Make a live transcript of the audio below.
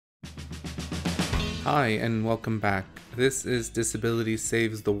Hi, and welcome back. This is Disability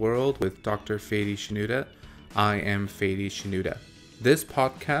Saves the World with Dr. Fady Shenouda. I am Fady Shenouda. This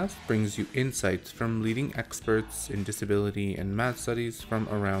podcast brings you insights from leading experts in disability and math studies from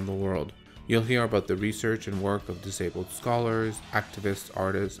around the world. You'll hear about the research and work of disabled scholars, activists,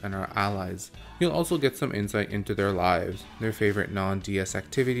 artists, and our allies. You'll also get some insight into their lives, their favorite non-DS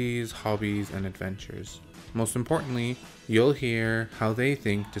activities, hobbies, and adventures. Most importantly, you'll hear how they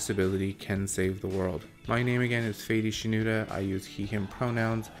think disability can save the world. My name again is Fady Shenouda. I use he, him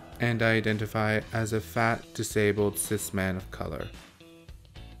pronouns, and I identify as a fat, disabled, cis man of color.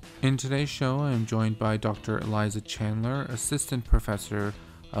 In today's show, I am joined by Dr. Eliza Chandler, Assistant Professor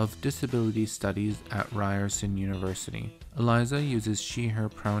of Disability Studies at Ryerson University. Eliza uses she, her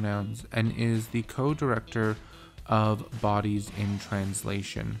pronouns and is the co-director of Bodies in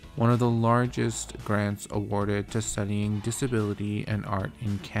Translation, one of the largest grants awarded to studying disability and art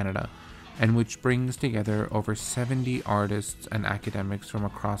in Canada, and which brings together over 70 artists and academics from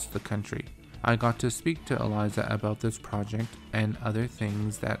across the country. I got to speak to Eliza about this project and other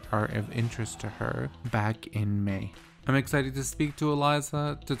things that are of interest to her back in May. I'm excited to speak to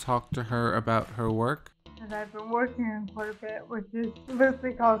Eliza, to talk to her about her work. And I've been working on quite a bit, which is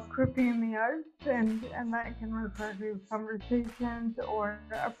loosely called Cripping the Arts, and that can refer to conversations or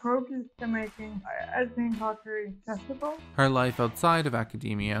approaches to making arts and culture accessible. Her life outside of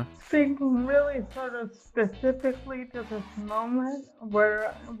academia. Thinking really sort of specifically to this moment,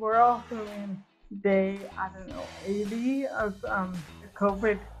 where we're also in day, 80 of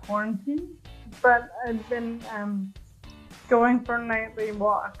COVID quarantine, but I've been going for nightly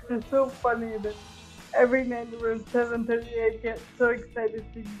walks. It's so funny that every night around 7:30 I get so excited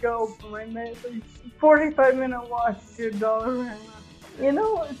to go for my nightly 45-minute walk to Dollarama. You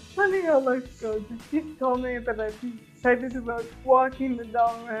know, it's funny how life goes. If you told me that I'd be excited about walking to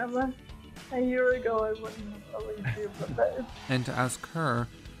Dollarama a year ago, I wouldn't have believed you. But and to ask her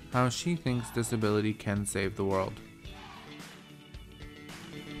how she thinks disability can save the world.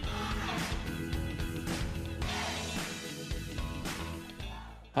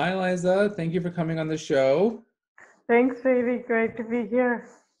 Hi, Eliza. Thank you for coming on the show. Thanks, Fady. Great to be here.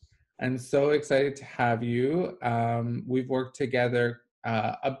 I'm so excited to have you. We've worked together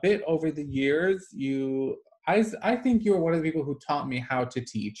a bit over the years. I think you were one of the people who taught me how to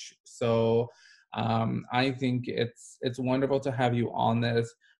teach. So I think it's wonderful to have you on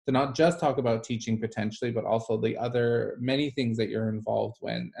this, to not just talk about teaching potentially, but also the other many things that you're involved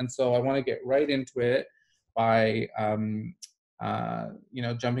in. And so I want to get right into it by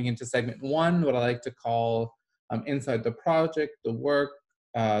jumping into segment one, what I like to call inside the project, the work,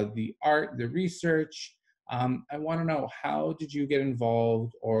 the art, the research. I want to know, how did you get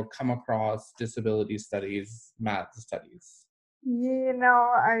involved or come across disability studies, math studies? You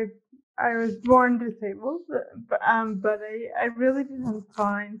know, I was born disabled, but I really didn't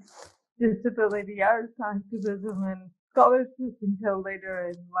find disability arts, activism, and scholarship until later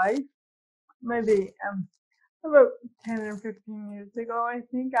in life. Maybe about 10 or 15 years ago, I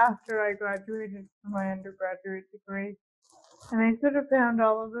think, after I graduated from my undergraduate degree. And I sort of found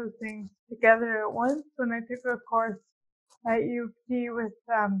all of those things together at once when I took a course at U of T with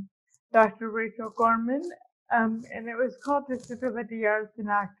Dr. Rachel Gorman, and it was called Disability Arts and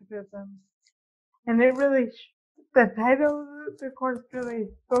Activism. And it really, the title of the course really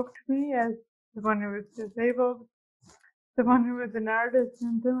spoke to me as someone who was disabled, someone who was an artist,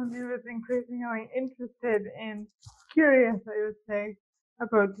 and someone who was increasingly interested and curious, I would say,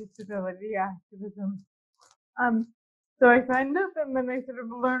 about disability activism. So I signed up, and then I sort of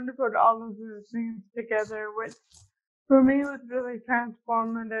learned about all of those things together, which for me was really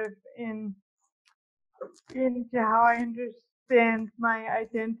transformative into how I understand my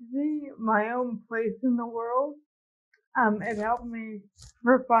identity, my own place in the world. It helped me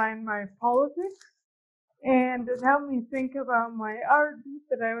refine my politics, and it helped me think about my art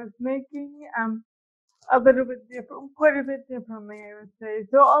that I was making a little bit different, quite a bit differently, I would say.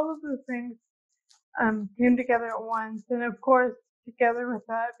 So all of those things came together at once, and of course, together with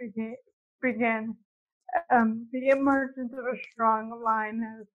that began the emergence of a strong line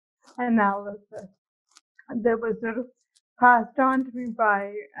of analysis that was sort of passed on to me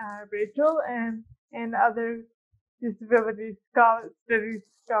by Rachel and other disability studies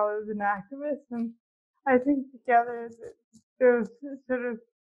scholars and activists. And I think together those sort of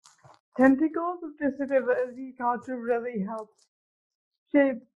tentacles of disability culture really helped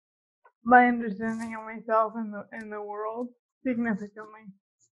shape my understanding of myself in the world significantly.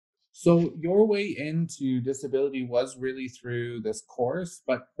 So your way into disability was really through this course,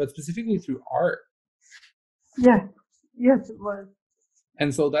 but specifically through art. Yes, it was.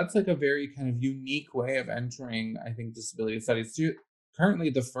 And so that's like a very kind of unique way of entering, I think, disability studies. You're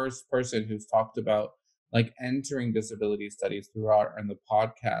currently the first person who's talked about like entering disability studies throughout in the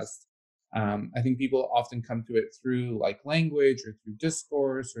podcast. I think people often come to it through like language or through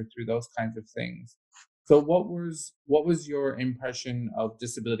discourse or through those kinds of things. So what was your impression of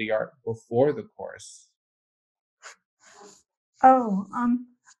disability art before the course? Oh,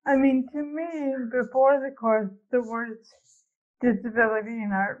 I mean, to me, before the course, the words disability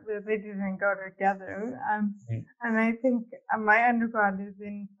and art really didn't go together. Right. And I think my undergrad is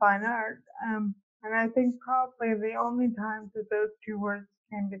in fine art. And I think probably the only time that those two words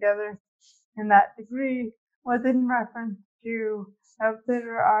came together in that degree was in reference to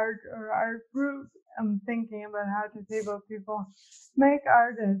outsider art or art group. Thinking about how disabled people make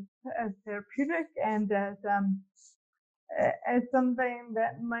art as therapeutic and as something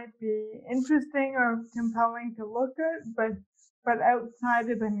that might be interesting or compelling to look at, but outside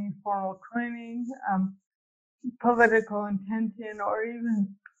of any formal training, political intention, or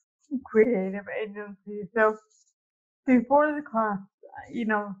even creative agency. So before the class, you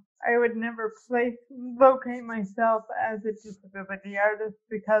know, I would never locate myself as a disability artist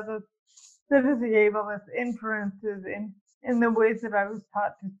because of the disabled influences in the ways that I was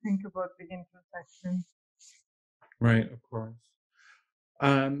taught to think about the intersection. Right, of course.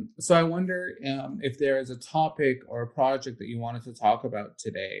 So I wonder if there is a topic or a project that you wanted to talk about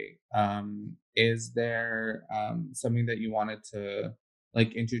today. Is there something that you wanted to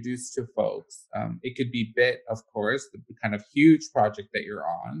like introduce to folks? It could be bit, of course, the kind of huge project that you're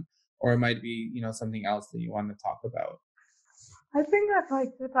on, or it might be, something else that you want to talk about. I think I'd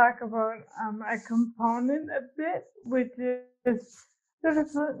like to talk about a component a bit, which is sort of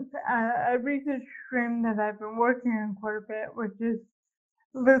a research stream that I've been working on quite a bit, which is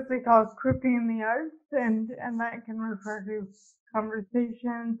loosely called Cripping the Arts, and that can refer to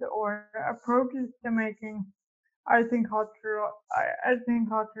conversations or approaches to making arts and culture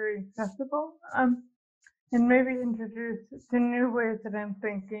accessible, and maybe introduce to new ways that I'm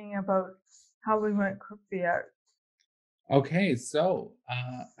thinking about how we might crip the arts. Okay, so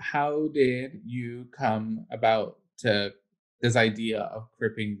how did you come about to this idea of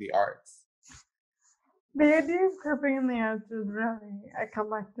cripping the arts? The idea of cripping in the arts is really a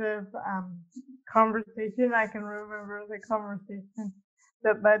collective conversation. I can remember the conversation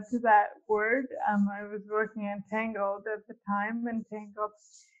that led to that word. I was working at Tangled at the time, and Tangled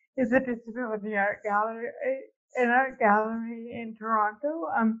is a disability art gallery, an art gallery in Toronto.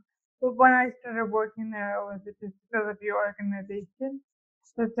 But when I started working there, it was a disability organization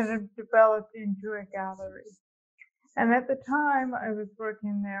that sort of developed into a gallery. And at the time, I was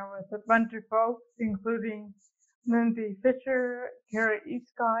working there with a bunch of folks, including Lindsay Fisher, Kara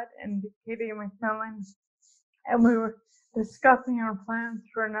Escott, and Katie McMillan. And we were discussing our plans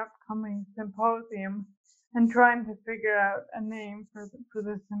for an upcoming symposium and trying to figure out a name for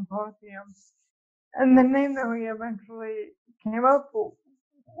the symposium. And the name that we eventually came up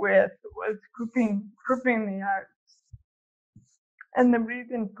with was Cripping the Arts. And the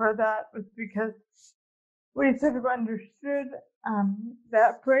reason for that was because we sort of understood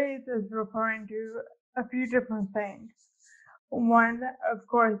that phrase as referring to a few different things. One, of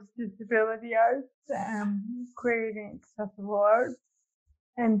course, disability arts, creating accessible art,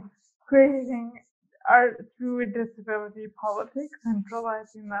 and creating art through a disability politic,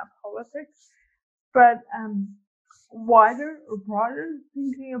 centralizing that politics. But wider or broader,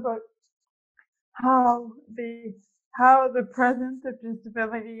 thinking about how the how the presence of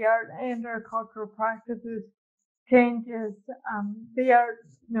disability art and our cultural practices changes the art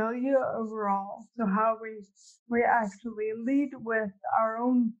milieu overall. So how we actually lead with our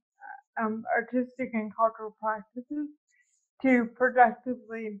own artistic and cultural practices to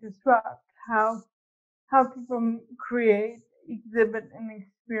productively disrupt how people create, exhibit, and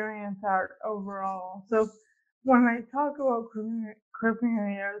experience art overall. So when I talk about cripping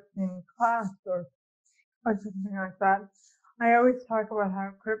the arts in class or something like that, I always talk about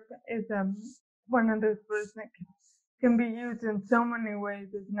how crip is one of those words that can be used in so many ways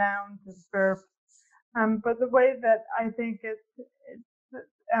as nouns and verbs. But the way that I think it's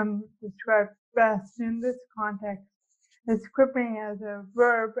described best in this context is cripping as a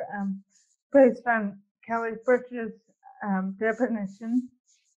verb based on Kelly Fritch's definition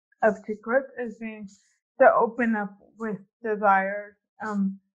of to grip as being to open up with desire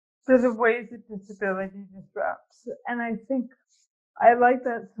for the ways that disability disrupts. And I think I like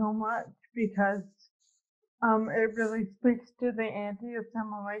that so much because it really speaks to the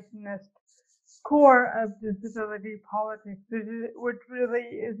anti-assimilationist core of disability politics, which really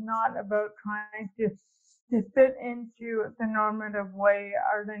is not about trying to to fit into the normative way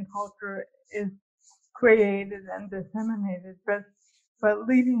art and culture is created and disseminated, but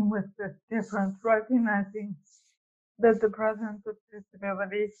leading with this difference, recognizing that the presence of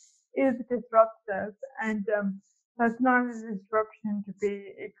disability is disruptive, and that's not a disruption to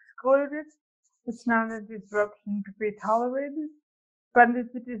be excluded, it's not a disruption to be tolerated, but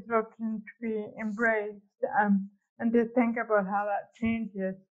it's a disruption to be embraced, and to think about how that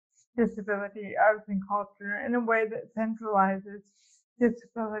changes disability, arts, and culture in a way that centralizes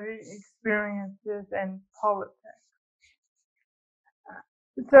disability experiences and politics.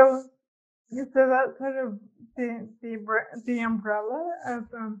 So, that's sort of the umbrella of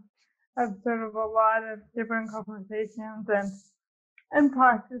sort of a lot of different conversations and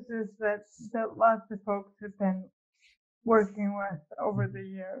practices that lots of folks have been working with over the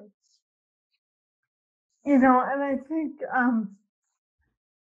years. And I think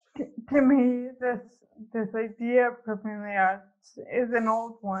to me this idea of cripping the arts is an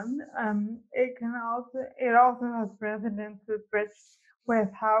old one. It also has resonance with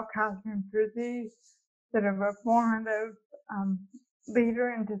how Catherine Frazee, sort of a formative leader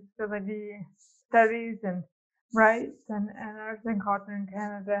in disability studies and rights and arts and culture in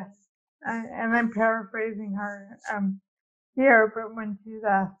Canada, and I'm paraphrasing her here, but when she's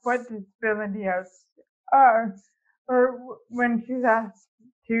asked what disability arts are, or when she's asked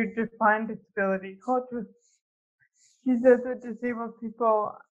to define disability culture, she says that disabled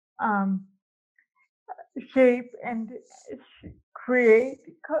people shape and create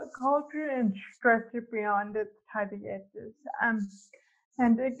culture and stretch it beyond its tidy edges.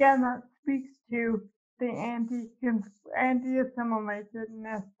 And again, that speaks to the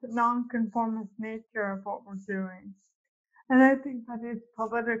anti-assimilationist, non-conformist nature of what we're doing. And I think that is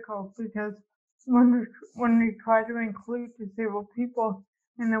political because when we try to include disabled people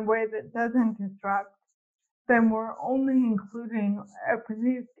in a way that doesn't disrupt, then we're only including a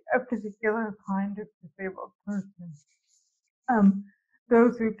particular kind of disabled person.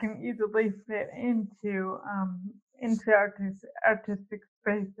 Those who can easily fit into artistic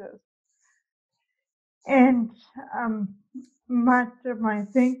spaces. And much of my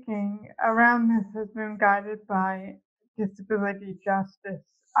thinking around this has been guided by disability justice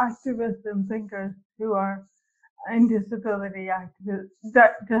activists and thinkers who are in disability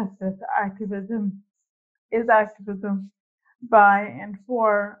justice activism is activism by and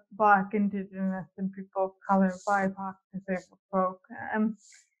for Black, Indigenous, and people of color, BIPOC, disabled folk. And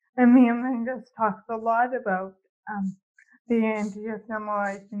Aimi Hamraie talks a lot about the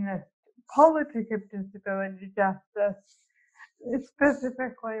anti-assimilationist politic of disability justice,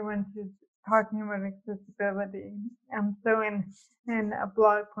 specifically when she's talking about accessibility. So in a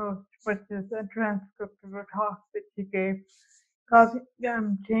blog post, which is a transcript of a talk that she gave called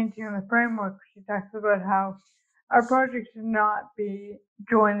Changing the Framework, she talks about how our project should not be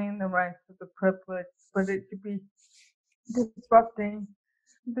joining the ranks of the privileged, but it should be disrupting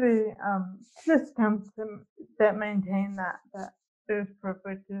the systems that maintain those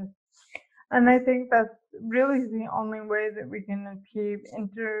privileges. And I think that's really the only way that we can achieve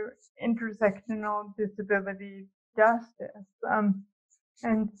intersectional disability justice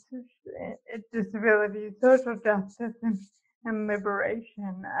and disability social justice and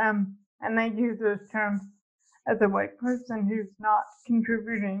liberation. And I use those terms as a white person who's not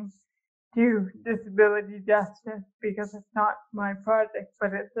contributing to disability justice because it's not my project,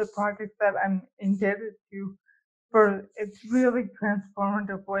 but it's a project that I'm indebted to for its really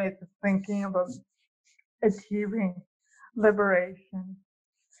transformative ways of thinking about achieving liberation.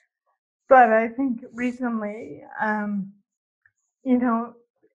 But I think recently,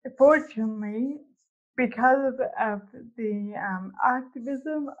 fortunately, because of the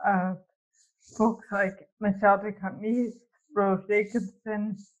activism of folks like Michelle de Courtenay, Rose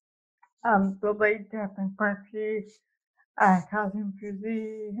Jacobson, the late Catherine Frazee, Catherine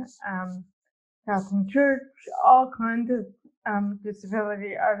Frazee, Catherine Church, all kinds of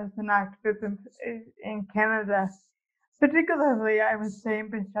disability artists and activism in Canada. Particularly, I would say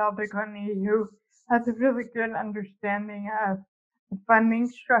Michelle de Courtenay, who has a really good understanding of the funding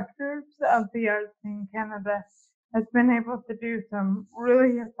structures of the arts in Canada, has been able to do some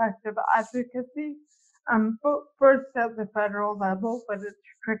really effective advocacy, first at the federal level, but it's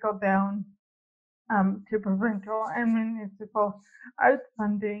trickled down to provincial and municipal arts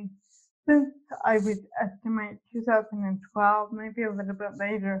funding since I would estimate 2012, maybe a little bit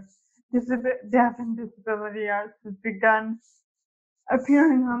later. Deaf and disability arts has begun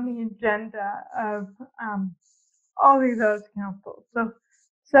appearing on the agenda of all these arts councils. So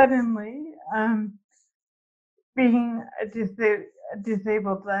suddenly, being a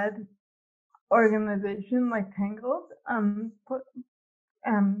disabled-led organization like Tangled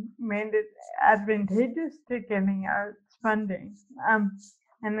made it advantageous to getting arts funding.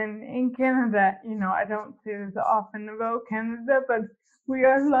 And then in Canada, I don't say this often about Canada, but we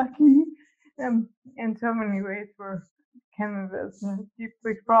are lucky in so many ways. Canada's a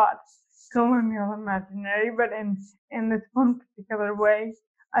deeply fraught colonial imaginary, but in this one particular way,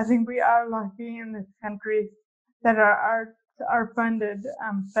 I think we are lucky in this country that our arts are funded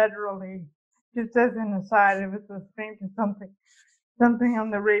federally. Just as an aside, I was listening to something on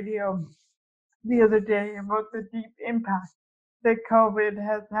the radio the other day about the deep impact that COVID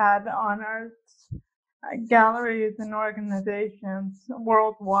has had on arts galleries and organizations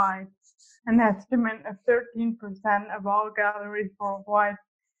worldwide. An estimate of 13% of all galleries worldwide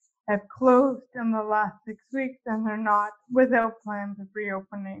have closed in the last 6 weeks, and they're not without plans of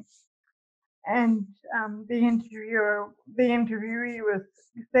reopening. And the interviewee was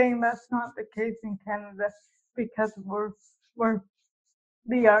saying that's not the case in Canada because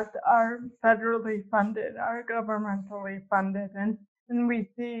the arts are federally funded, are governmentally funded, and we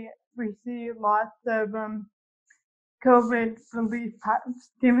see lots of COVID relief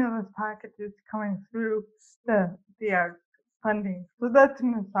stimulus packages coming through the arts funding. So that's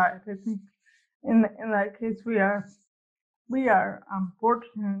an aside. I think in that case we are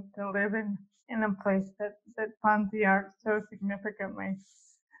fortunate to live in a place that funds the arts so significantly.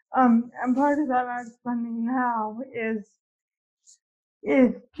 And part of that arts funding now is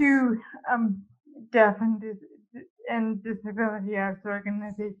to deaf and disability arts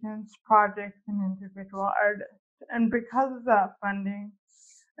organizations, projects, and individual artists. And because of that funding,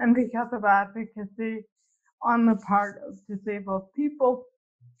 and because of advocacy on the part of disabled people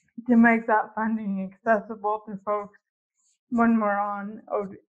to make that funding accessible to folks when we're on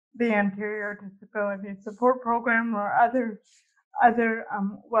the Ontario Disability Support Program or other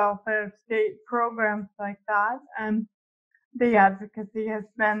welfare state programs like that, and the advocacy has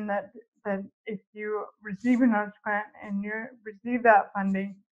been that if you receive an arts grant and you receive that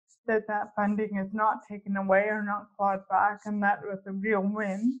funding, that funding is not taken away or not clawed back, and that was a real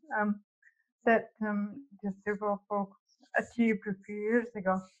win that disabled folks achieved a few years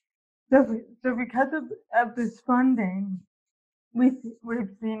ago. So because of this funding, we've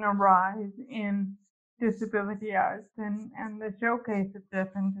seen a rise in disability arts and the showcase of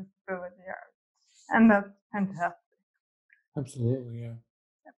deaf and disability arts, and that's fantastic. Absolutely, yeah.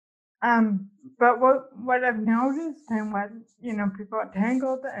 But what I've noticed and what people at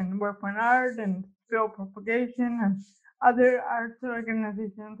Tangled and Work One Art and Spill Propagation and other arts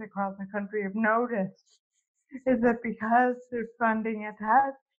organizations across the country have noticed is that because there's funding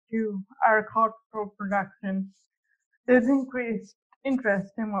attached to our cultural production, there's increased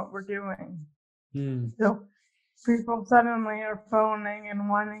interest in what we're doing. So people suddenly are phoning and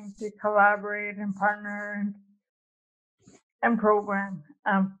wanting to collaborate and partner and program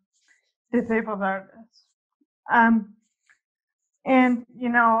disabled artists. And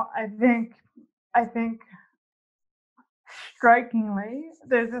I think strikingly,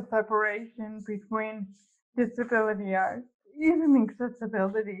 there's a separation between disability arts, even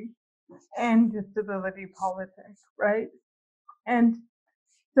accessibility, and disability politics, right? And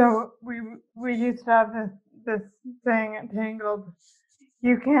so we used to have this saying at Tangled,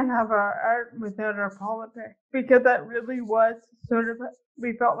 you can't have our art without our politics, because that really was sort of,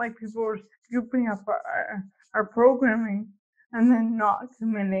 we felt like people were scooping up our programming and then not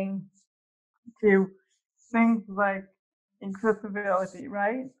committing to things like accessibility,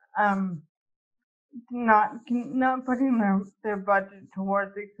 right? Not putting their budget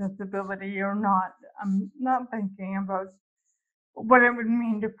towards accessibility, or not thinking about what it would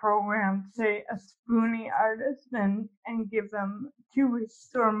mean to program, say, a spoony artist and give them 2 weeks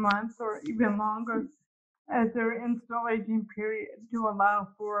or a month or even longer as their installation period to allow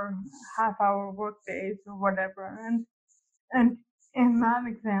for half-hour work days or whatever. And in that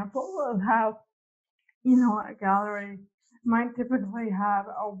example of how, a gallery might typically have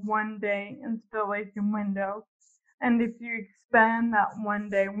a one-day installation window, and if you expand that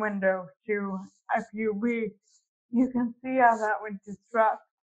one-day window to a few weeks, you can see how that would disrupt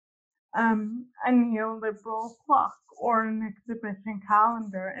a neoliberal clock or an exhibition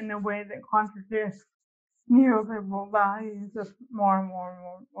calendar in a way that contradicts neoliberal values of more and more and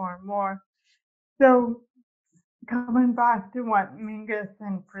more and more and more. So coming back to what Mingus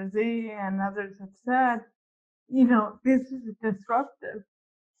and Frizzy and others have said, this is disruptive.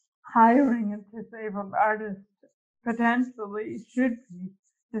 Hiring a disabled artist potentially should be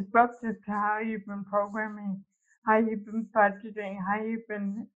disruptive to how you've been programming, how you've been budgeting, how you've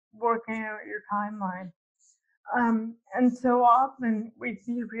been working out your timeline. And so often we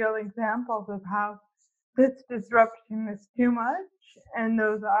see real examples of how this disruption is too much, and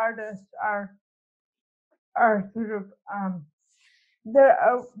those artists are sort of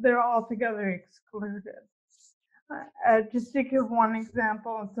they're altogether excluded. Just to give one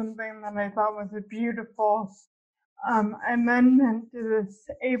example of something that I thought was a beautiful amendment to this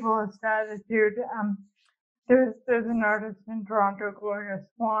ableist attitude. There's an artist in Toronto, Gloria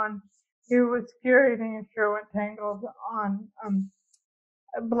Swan, who was curating a show at Tangled on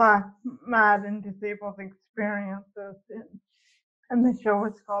Black, Mad, and Disabled experiences, and the show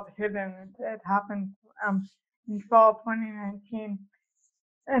was called Hidden. It happened in fall 2019.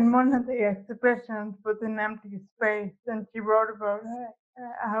 And one of the exhibitions was an empty space, and she wrote about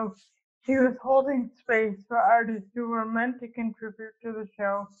how she was holding space for artists who were meant to contribute to the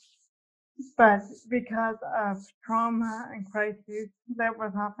show, but because of trauma and crises that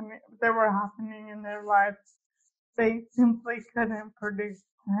were happening in their lives, they simply couldn't produce.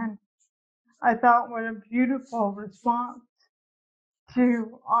 And I thought, what a beautiful response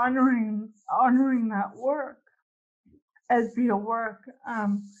to honoring that work as real work,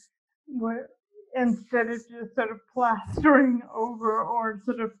 instead of just sort of plastering over or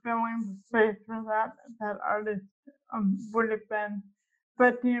sort of filling the space where that artist would have been,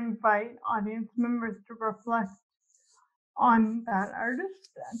 but to invite audience members to reflect on that artist,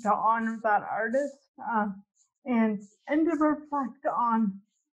 to honor that artist, and to reflect on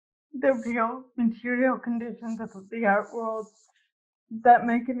the real material conditions of the art world that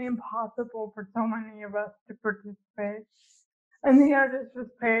make it impossible for so many of us to participate. And the artist was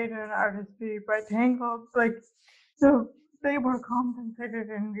paid an artist fee by Tangled, so they were compensated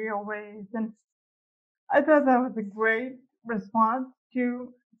in real ways. And I thought that was a great response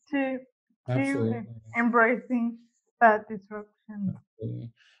to Absolutely. embracing that disruption.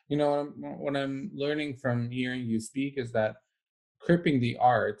 Absolutely. You know, what I'm learning from hearing you speak is that cripping the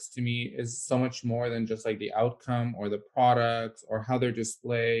arts to me is so much more than just like the outcome or the products or how they're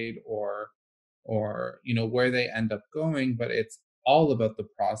displayed or you know where they end up going, but it's all about the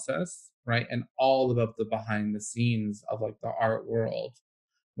process, right? And all about the behind the scenes of like the art world,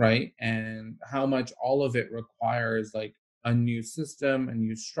 right? And how much all of it requires like a new system, a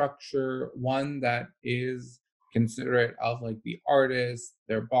new structure, one that is considerate of like the artist,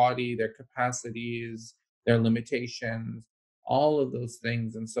 their body, their capacities, their limitations, all of those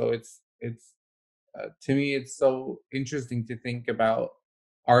things. And so it's to me it's so interesting to think about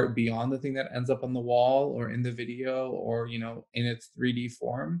art beyond the thing that ends up on the wall or in the video or you know in its 3D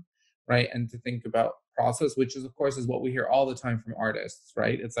form, right? And to think about process, which is of course is what we hear all the time from artists,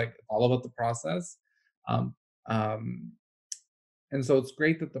 right? It's like all about the process. um, um, and so it's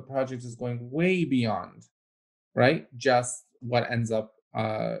great that the project is going way beyond, right, just what ends up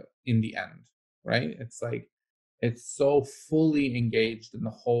in the end, right? It's like it's so fully engaged in the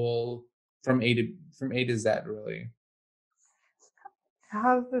whole from A to Z, really.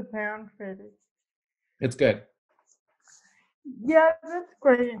 How's the sound, Freddie? It's good. Yeah, that's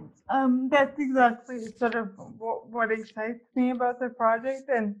great. That's exactly sort of what excites me about the project,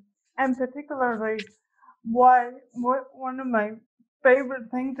 and particularly what one of my favorite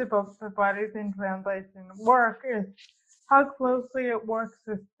things about the Bodies in Translation work is how closely it works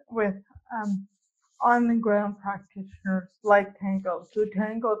with on the ground practitioners like Tangled. So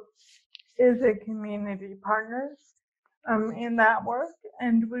Tangled is a community partner in that work,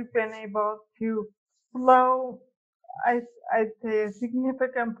 and we've been able to flow, I'd say, a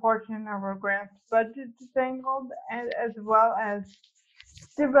significant portion of our grants budget to Tangled, and as well as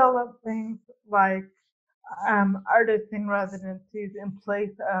develop things like artist in residencies in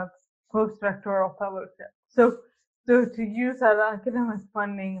place of postdoctoral fellowship. So to use that academic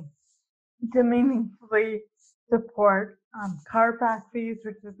funding to meaningfully support CARPAC fees,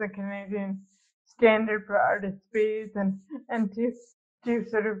 which is the Canadian standard for artist fees, and to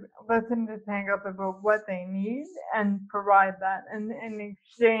sort of listen to Tangled about what they need and provide that in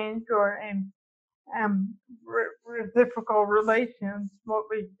exchange or in reciprocal relations. What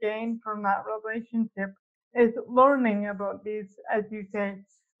we gain from that relationship is learning about these, as you say,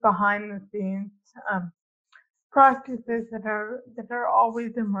 behind the scenes practices that are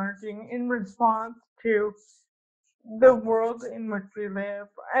always emerging in response to the world in which we live,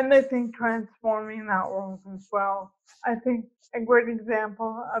 and I think transforming that world as well. I think a great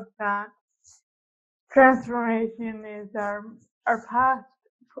example of that transformation is our past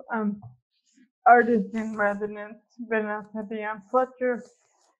um, artist in residence, Vanessa Dion Fletcher,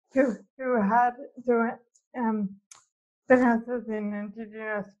 who Vanessa's an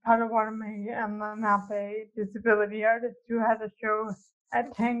Indigenous Potawatomi and Lenape disability artist who had a show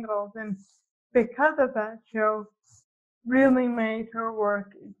at Tangled, because of that show, really made her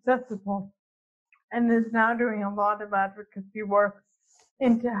work accessible and is now doing a lot of advocacy work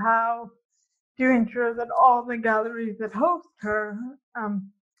into how to ensure that all the galleries that host her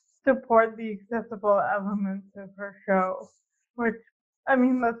support the accessible elements of her show, which, I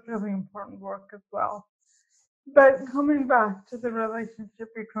mean, that's really important work as well. But coming back to the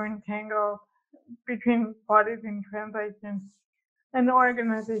relationship between bodies in translation and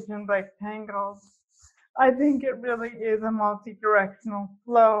organizations like Tangled, I think it really is a multi-directional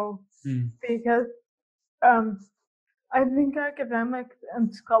flow because I think academics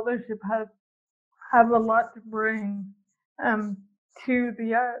and scholarship have a lot to bring um, to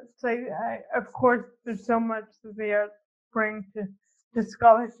the arts. Of course, there's so much that the arts bring to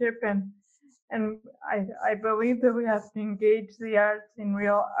scholarship, and I believe that we have to engage the arts in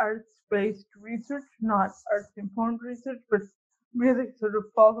real arts-based research, not arts-informed research, but really sort of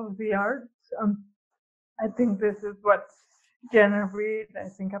follow the arts. I think this is what Jenna Reed, I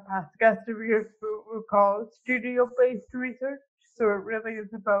think a past guest of yours, will call studio-based research. So it really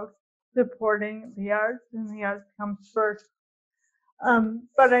is about supporting the arts, and the arts comes first.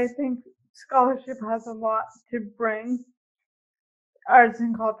 But I think scholarship has a lot to bring arts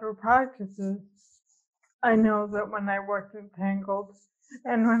and cultural practices. I know that when I worked in Tangled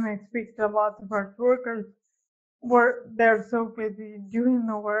and when I speak to lots of arts workers, they're so busy doing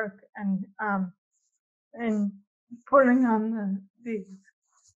the work and putting on these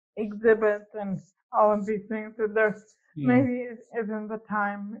exhibits and all of these things that there maybe isn't the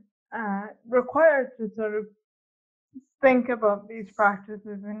time required to sort of think about these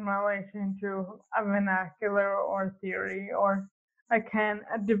practices in relation to a vernacular or theory or a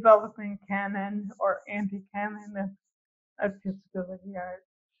developing canon or anti-canon of disability art.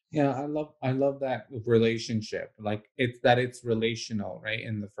 Yeah, I love that relationship. Like it's relational, right?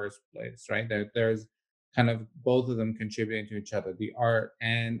 In the first place, right? There's kind of both of them contributing to each other, the art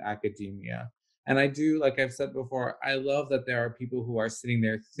and academia. And I do, like I've said before, I love that there are people who are sitting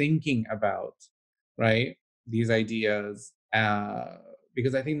there thinking about, right, these ideas,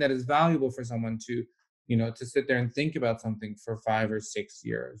 because I think that is valuable for someone to, to sit there and think about something for 5 or 6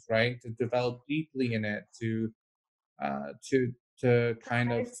 years, right? To develop deeply in it, uh, to to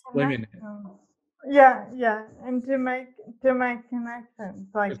kind of swim in it. Yeah, and to make connections,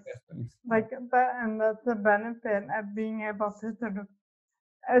 Persistence. like that, and that's the benefit of being able to sort of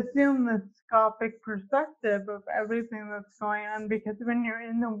assume the scopic perspective of everything that's going on. Because when you're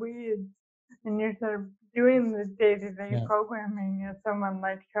in the weeds and you're sort of doing the day-to-day programming, as someone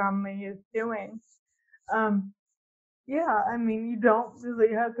like Shamli is doing, yeah, I mean, you don't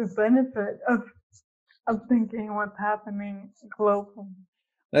really have the benefit of thinking what's happening globally.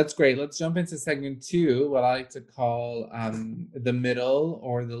 That's great. Let's jump into segment 2, what I like to call the middle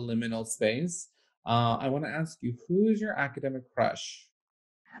or the liminal space. I want to ask you, who's your academic crush?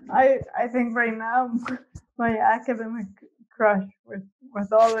 I think right now my academic crush,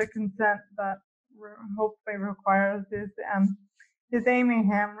 with all the consent that hopefully requires, is Aimi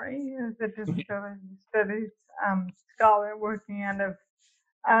Hamraie, who's a disability studies scholar working out of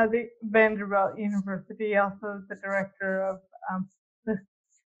the Vanderbilt University, also the director of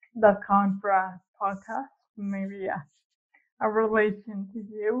the Contra podcast. Maybe a relation to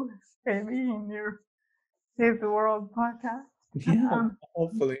you, maybe in your Save the World podcast. Yeah,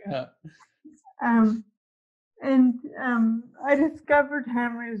 hopefully, yeah. And I discovered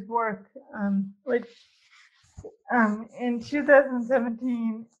Hamraie's work, which in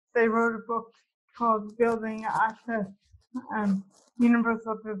 2017 they wrote a book called Building Access,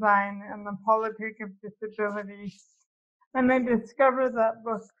 Universal Design and the Politics of Disability. And I discovered that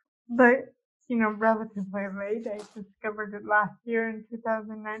book, relatively late. I discovered it last year in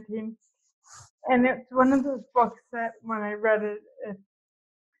 2019. And it's one of those books that when I read it,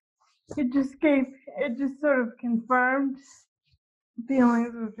 it just sort of confirmed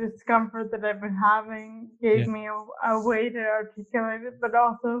feelings of discomfort that I've been having, gave me a way to articulate it, but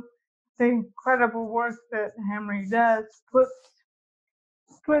also the incredible work that Hamraie does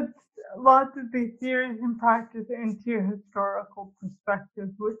puts lots of these theories and practice into historical perspective,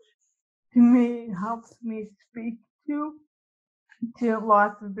 which to me helps me speak to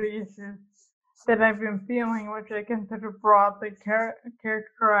lots of the issues that I've been feeling, which I can sort of broadly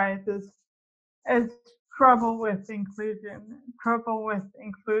characterize as trouble with inclusion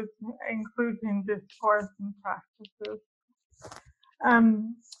discourse and practices.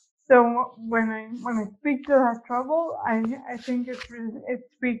 So when I speak to that trouble, I think it's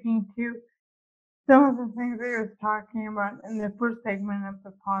speaking to some of the things that I was talking about in the first segment of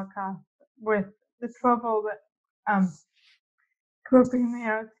the podcast, with the trouble that Cripping the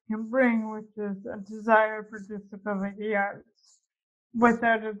Arts can bring, which is a desire for disability arts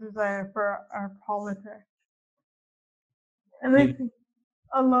without a desire for our politics. And I think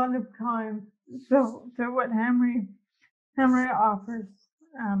a lot of times, so what Hamraie offers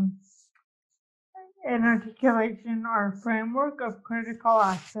an articulation or framework of critical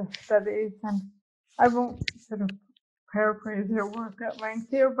access studies, and I won't sort of paraphrase her work at length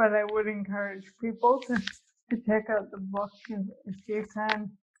here, but I would encourage people to check out the book if you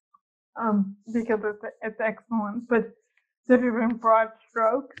can, because it's excellent. But sort of in broad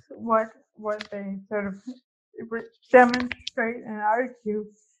strokes, what they sort of demonstrate and argue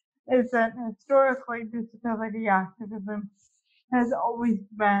is that historically disability activism has always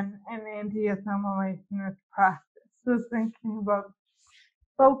been an anti-assimilationist practice. So thinking about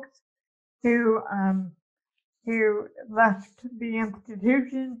folks who left the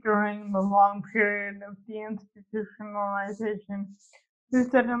institution during the long period of deinstitutionalization, who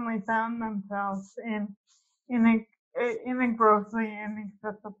suddenly found themselves in a grossly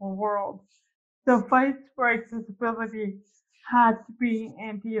inaccessible world. So fights for accessibility had to be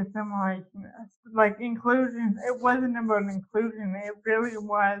anti-assimilationist. Like inclusion, it wasn't about inclusion, it really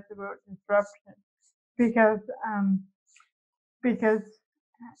was about disruption. Because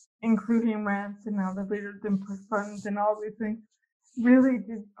including ramps and elevators and push buttons and all these things really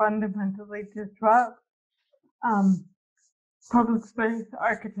did fundamentally disrupt public space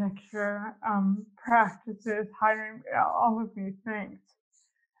architecture, practices, hiring, all of these things.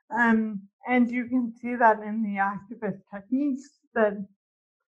 And you can see that in the activist techniques that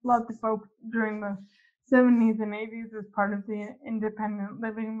lots of folks during the 70s and 80s as part of the independent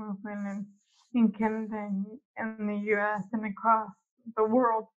living movement in Canada and the US and across the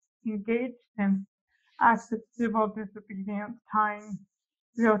world engaged in acts of civil disobedience, tying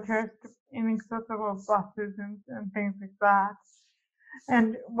wheelchairs to inaccessible buses and things like that.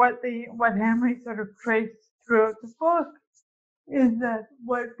 And what Hamraie sort of traced throughout the book is that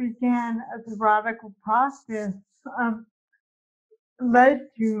what began as a radical practice led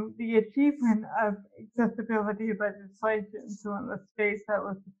to the achievement of accessibility legislation. So in the States, that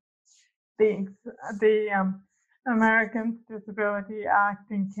was the Americans Disability Act.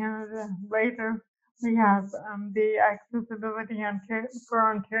 In Canada, later we have the Accessibility for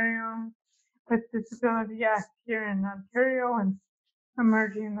Ontario with Disability Act here in Ontario, and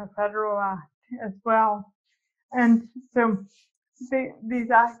emerging the federal act as well. And so these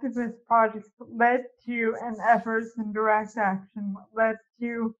activist projects led to, and efforts and direct action led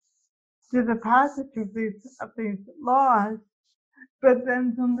to the passage of these laws. But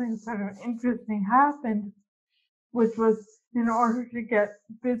then something sort of interesting happened, which was in order to get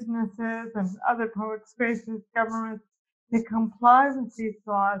businesses and other public spaces, governments to comply with these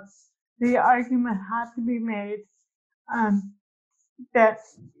laws, the argument had to be made that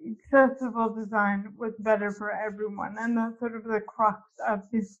accessible design was better for everyone, and that's sort of the crux of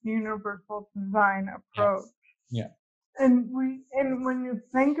this universal design approach. Yeah. And when you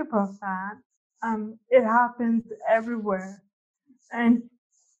think about that, it happens everywhere, and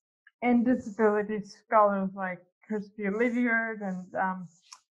disability scholars like Kirsty Lydiard and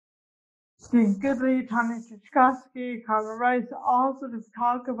Steve Goodley, Tanya Tchaikovsky, Carla Rice all sort of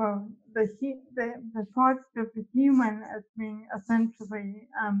talk about the project of the human as being essentially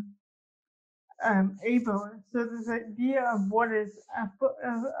ableist. So this idea of what is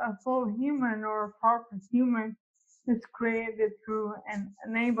a full human or a proper human is created through an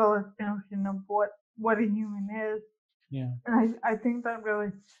ableist notion of what a human is. Yeah. And I think that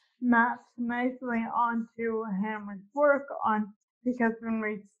really maps nicely onto Hamraie's work because when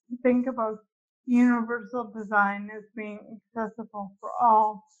we think about universal design as being accessible for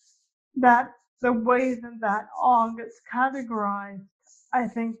all, that the way that all gets categorized, I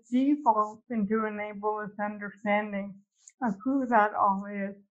think, defaults into an ableist understanding of who that all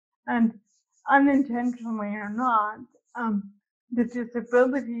is. And unintentionally or not, the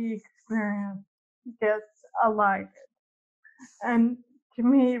disability experience gets alighted. And to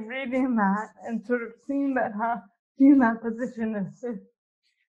me, reading that and sort of seeing that positioned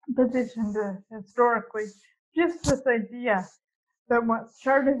historically, just this idea that what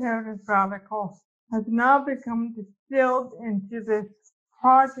started out as radical has now become distilled into this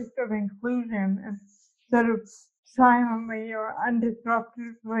project of inclusion and sort of silently or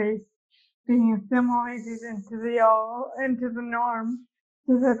undisruptively being assimilated into the norm,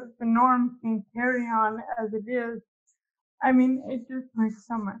 so that the norm can carry on as it is. I mean, it just makes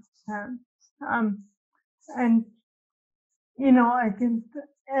so much sense. And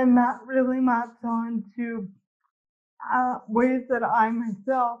and that really maps on to ways that I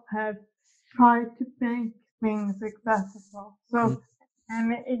myself have tried to make things accessible. So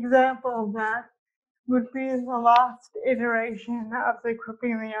an example of that would be the last iteration of the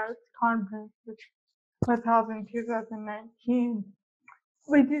Cripping the Arts conference, which was held in 2019.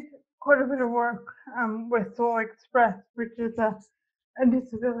 We did quite a bit of work with Soul Express, which is a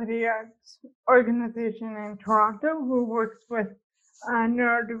disability arts organization in Toronto who works with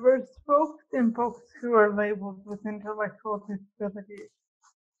neurodiverse folks and folks who are labeled with intellectual disabilities.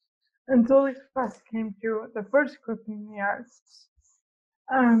 And Soul Express came to the first Cripping the Arts.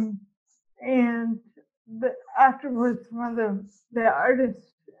 And afterwards, one of the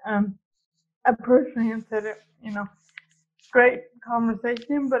artists approached me and said, great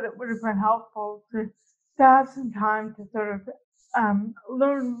conversation, but it would have been helpful to have some time to sort of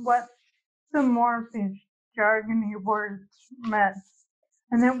learn what some more of these jargony words meant.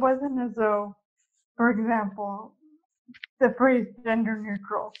 And it wasn't as though, for example, the phrase gender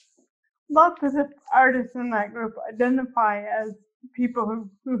neutral. Lots of the artists in that group identify as people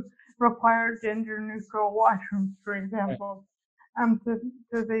who require gender neutral washrooms, for example. So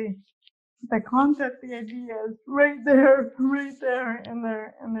the concept, the idea is right there in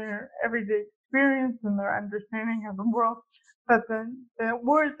their everyday experience and their understanding of the world. But the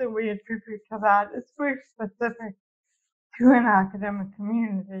word that we attribute to that is very specific to an academic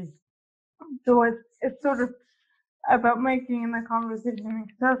community. So it's sort of about making the conversation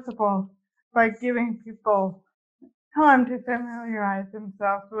accessible by giving people time to familiarize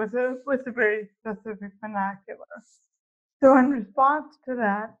themselves with a very specific vernacular. So in response to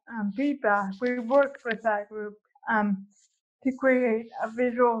that feedback, we worked with that group to create a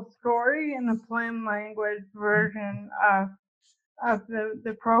visual story in a plain language version of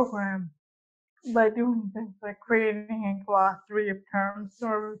the program by doing things like creating a glossary of terms,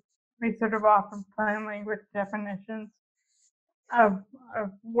 or we sort of offer plain language definitions of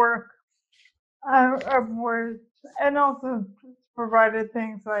work, of words, and also provided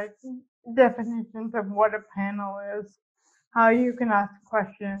things like definitions of what a panel is, how you can ask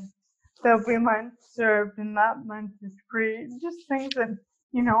questions. There'll be lunch served, and that lunch is free. Just things that,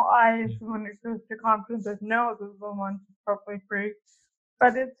 I, as someone who goes to conferences, know that the lunch is probably free.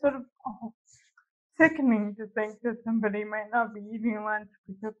 But it's sort of sickening to think that somebody might not be eating lunch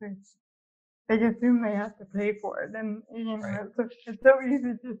because they assume they have to pay for it. And, it's so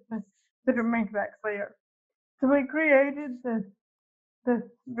easy just to sort of make that clear. So we created this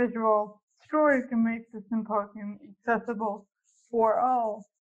visual story to make the symposium accessible for all.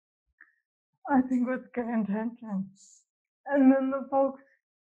 I think with good intention. And then the folks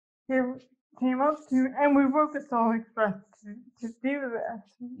here came up to, and we worked with Soul Express to do this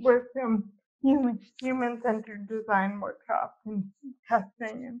with human-centered design workshops and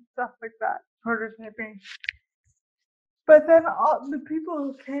testing and stuff like that, prototyping. But then all the people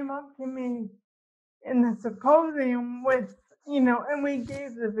who came up to me in the symposium with, and we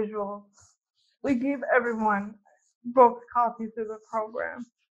gave the visuals, we gave everyone both copies of the program.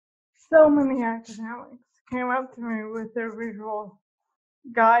 So many academics came up to me with their visual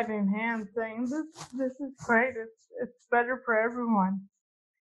guide in hand saying, this is great, it's better for everyone.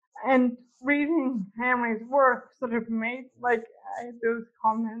 And reading Hamraie's work sort of made, those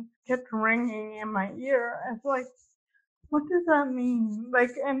comments kept ringing in my ear. It's like, what does that mean?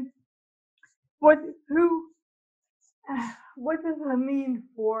 And what does that mean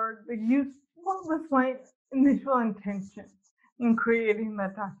for the youth? What was my initial intention in creating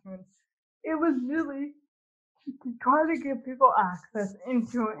that document? It was really to try to give people access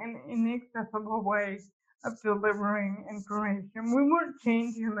into an inaccessible way of delivering information. We weren't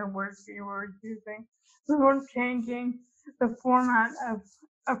changing the words we were using. We weren't changing the format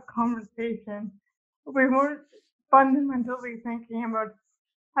of conversation. We weren't fundamentally thinking about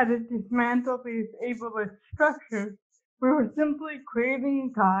how to dismantle these ableist structures. We were simply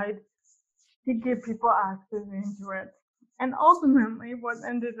creating a guide to give people access into it. And ultimately, what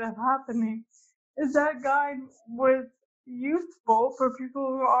ended up happening is that guide was useful for people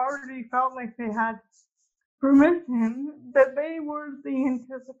who already felt like they had permission, that they were the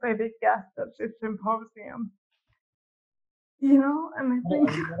anticipated guests of this symposium. And I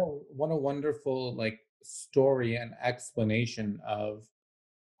think what a wonderful story and explanation of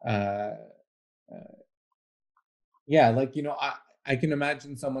I can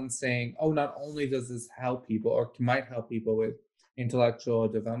imagine someone saying, oh, not only does this help people or might help people with intellectual or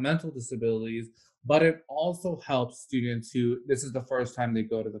developmental disabilities, but it also helps students who this is the first time they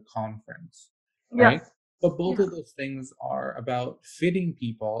go to the conference, right? But both of those things are about fitting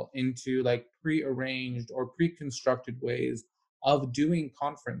people into prearranged or pre-constructed ways of doing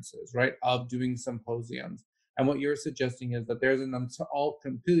conferences, right? Of doing symposiums. And what you're suggesting is that there's an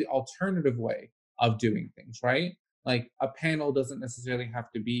completely alternative way of doing things, right? Like a panel doesn't necessarily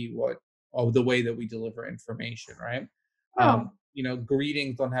have to be the way that we deliver information, right? No,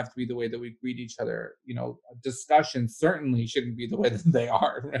 Greetings don't have to be the way that we greet each other. Discussions certainly shouldn't be the way that they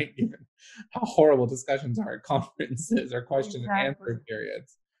are, right? Given how horrible discussions are at conferences or question and exactly. answer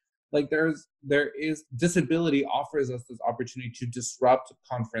periods. Like there is disability offers us this opportunity to disrupt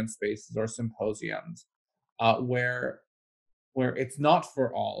conference spaces or symposiums, where it's not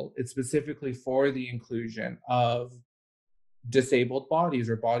for all, it's specifically for the inclusion of disabled bodies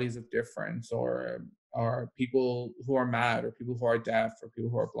or bodies of difference or people who are mad or people who are deaf or people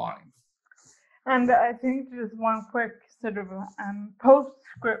who are blind. And I think just one quick sort of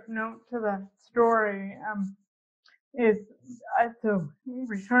postscript note to the story is so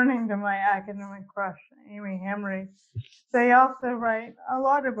returning to my academic crush, Aimi Hamraie. They also write a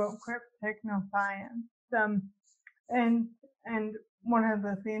lot about crypt technoscience, and and one of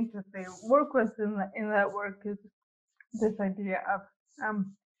the themes that they work with in that work is this idea of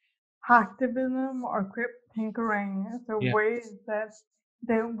hacktivism or crypt tinkering. So Yeah. ways that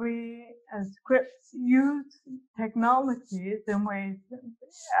we as crypts use technologies in ways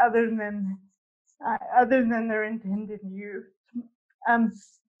other than other than their intended use. Um,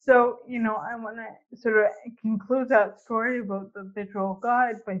 so I want to sort of conclude that story about the visual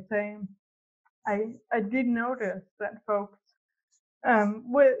guide by saying I did notice that folks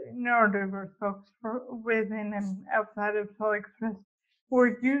with neurodiverse folks within and outside of Salt Lake City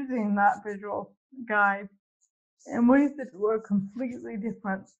were using that visual guide in ways that were completely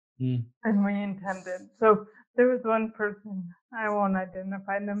different Mm. than we intended. So there was one person, I won't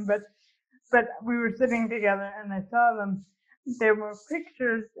identify them, but we were sitting together and I saw them. There were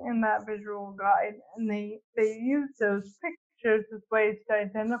pictures in that visual guide, and they used those pictures as ways to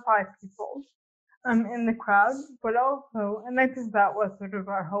identify people in the crowd, but also, and I think that was sort of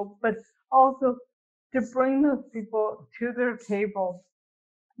our hope, but also to bring those people to their table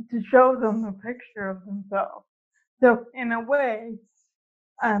to show them a picture of themselves. So in a way,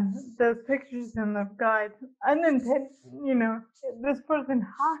 those pictures in the guide, unintended, this person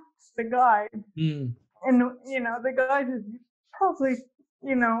hacked the guide, Mm. and the guide is probably,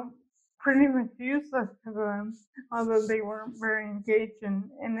 pretty much useless to them, although they weren't very engaged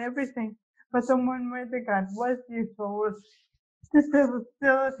in everything. But the one way the guide was useful was to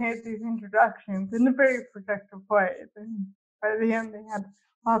facilitate these introductions in a very productive way. And by the end, they had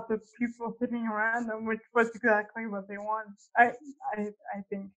lots of people sitting around them, which was exactly what they wanted. I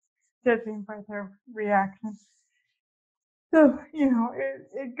think, judging by their reaction. So,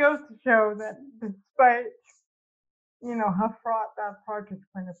 it goes to show that despite, how fraught that project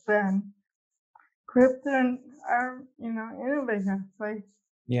might have been, crypts are innovative. Like,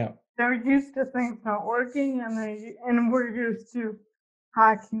 Yeah. they're used to things not working, and we're used to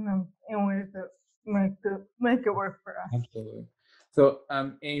hacking them in ways that make it work for us. Absolutely. So,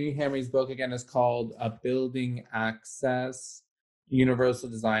 Amy Hamrie's book again is called "Building Access: Universal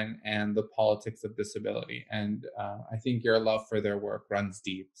Design and the Politics of Disability," and I think your love for their work runs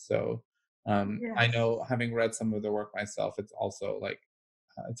deep. So, Yeah. I know, having read some of their work myself, it's also like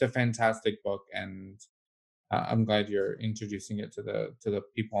it's a fantastic book, and I'm glad you're introducing it to the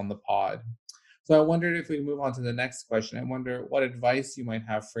people on the pod. So, I wondered if we move on to the next question. I wonder what advice you might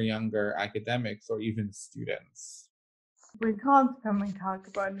have for younger academics or even students. We constantly talk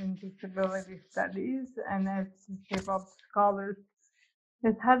about in disability studies and as disabled scholars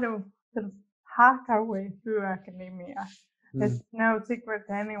is how to sort of hack our way through academia. Mm. It's no secret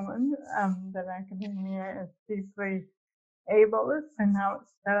to anyone that academia is deeply ableist and how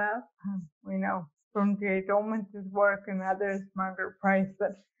it's set up. We know from J. Dolman's work and others, Margaret Price,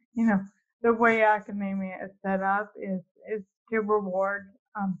 that the way academia is set up is to reward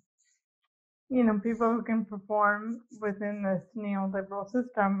people who can perform within this neoliberal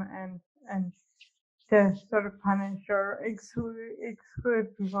system and to sort of punish or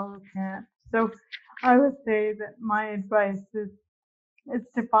exclude people who can't. So I would say that my advice is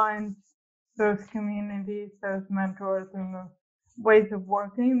to find those communities, those mentors, and those ways of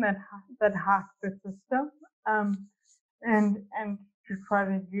working that hack the system, and to try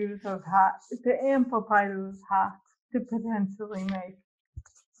to use those hacks to amplify those hacks to potentially make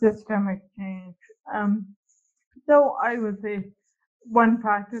systemic change. So I would say one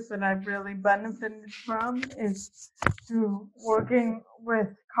practice that I've really benefited from is through working with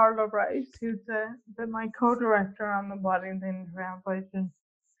Carla Rice, who's my co-director on the Body and Translation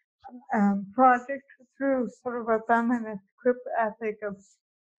project, through sort of a feminist script ethic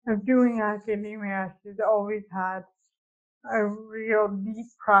of doing academia. She's always had a real deep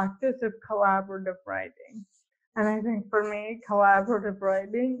practice of collaborative writing. And I think for me, collaborative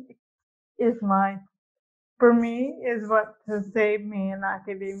writing for me, is what has saved me in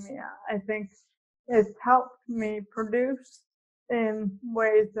academia. I think it's helped me produce in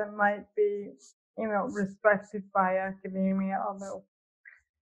ways that might be, respected by academia, although,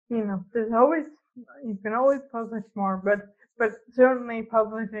 there's always, you can always publish more, but certainly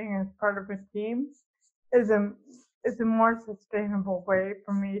publishing as part of a team is a more sustainable way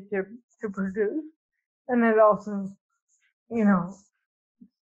for me to produce. And it also, you know,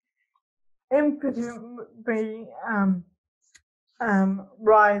 infinitely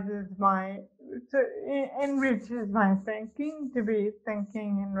rises enriches my thinking to be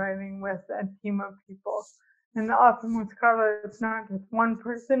thinking and writing with a team of people. And often with color, it's not just one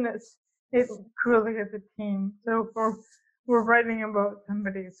person; it truly is a team. So if we're writing about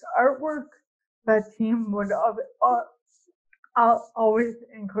somebody's artwork, that team would I'll always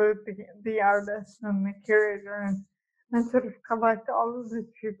include the artist and the curator and sort of collect all of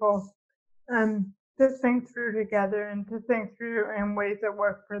these people to think through together and to think through in ways that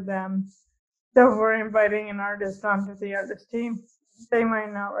work for them. So if we're inviting an artist onto the artist team, they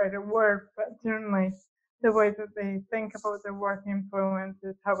might not write a word, but certainly the way that they think about their work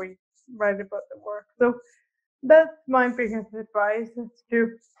influences how we write about the work. So that's my biggest advice, is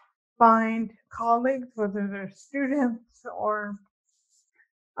to find colleagues, whether they're students or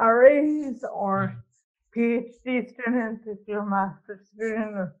RAs or PhD students, if you're a master's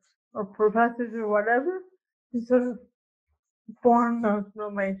student, or professors or whatever, to sort of form those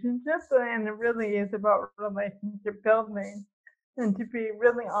relationships. And it really is about relationship building, and to be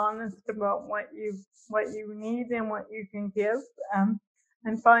really honest about what you need and what you can give,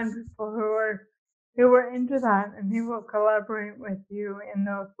 and find people who are into that and who will collaborate with you in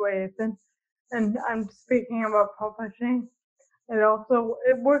those ways. And I'm speaking about publishing.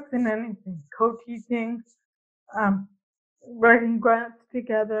 It works in anything: co-teaching, writing grants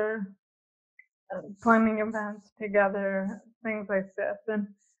together, planning events together, things like this,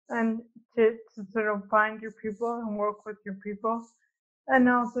 and to sort of find your people and work with your people, and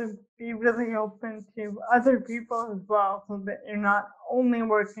also be really open to other people as well, so that you're not only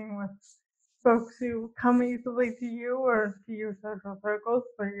working with folks who come easily to you or to your social circles,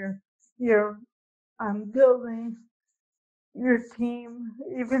 but you're building your team,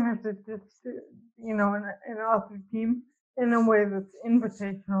 even if it's just an author team, in a way that's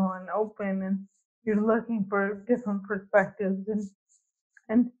invitational and open, and you're looking for different perspectives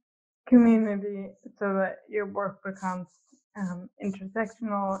and community, so that your work becomes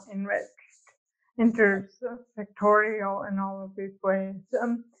intersectional, enriched, intersectorial in all of these ways.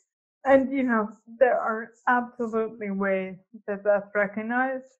 And there are absolutely ways that that's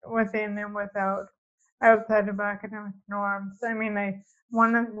recognized within and outside of academic norms. I mean,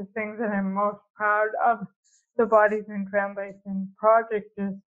 one of the things that I'm most proud of the Bodies in Translation project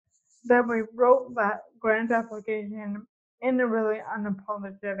is that we wrote that grant application in a really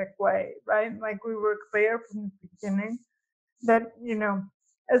unapologetic way, right? Like, we were clear from the beginning that,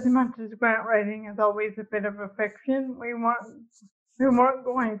 as much as grant writing is always a bit of a fiction, we weren't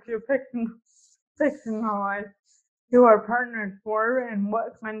going to fictionalize who our partners were and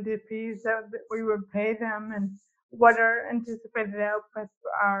what kind of fees that we would pay them and what our anticipated outputs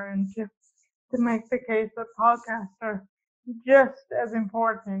are, and to make the case that podcasts are just as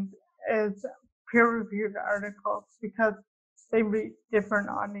important as peer-reviewed articles, because they reach different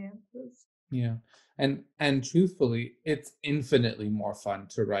audiences. Yeah. And truthfully, it's infinitely more fun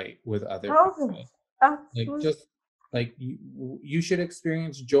to write with other people. Like, just like you should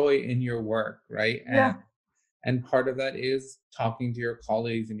experience joy in your work, right? Yeah. And part of that is talking to your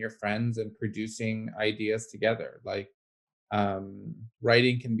colleagues and your friends and producing ideas together. Like,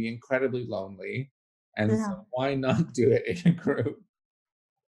 writing can be incredibly lonely, and so why not do it in a group?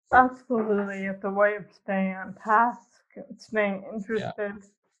 Absolutely. It's a way of staying on task, staying interested.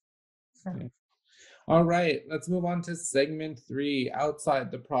 Yeah. All right, let's move on to segment 3.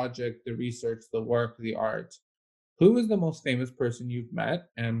 Outside the project, the research, the work, the art. Who is the most famous person you've met,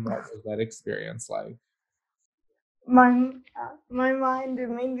 and what was that experience like? My mind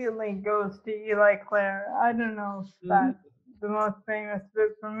immediately goes to Eli Clare. I don't know if that's the most famous,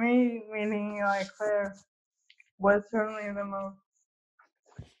 but for me, meeting Eli Clare was certainly the most.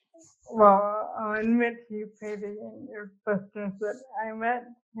 Well, I'll admit to you, Katie, and your listeners, that I met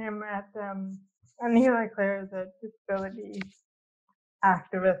him at and Eli Clare is a disability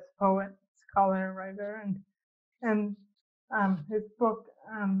activist, poet, scholar, writer, and his book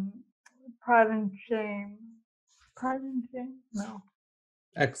Pride and Shame. Pride and Shame? No.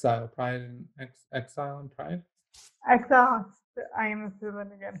 Exile, Pride, and Exile and Pride? Exile. I am a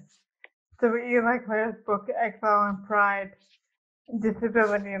student again. So Eli Clare's book, Exile and Pride,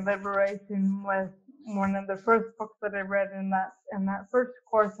 disability liberation was one of the first books that I read in that first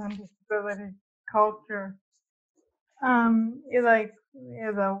course on disability culture. Is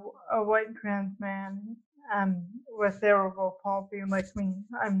a white trans man with cerebral palsy like me.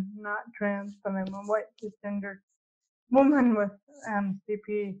 I'm not trans, but I'm a white cisgendered woman with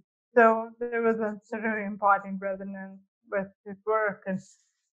CP. So there was a sort of embodied resonance with his work,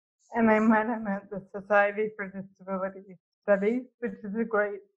 and I met him at the Society for Disability Studies, which is a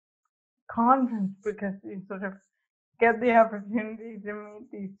great conference because you sort of get the opportunity to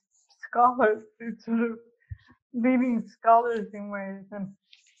meet these scholars, these sort of leading scholars in ways. And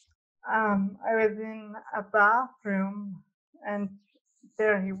I was in a bathroom, and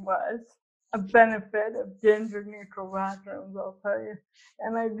there he was. A benefit of gender neutral bathrooms, I'll tell you.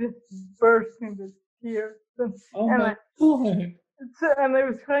 And I just burst into tears. Oh and my God. and I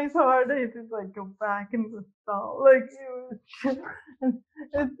was trying so hard I had to like go back in the stall. Like it was just,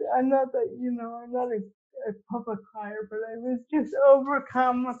 I'm not that, I'm not a public crier, but I was just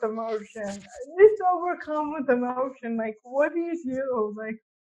overcome with emotion. Like, what do you do? Like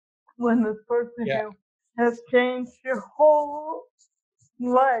when this person Yeah. who has changed your whole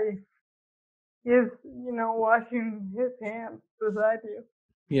life is, washing his hands beside you.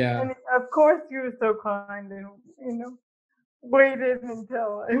 Yeah. And of course he was so kind and, waited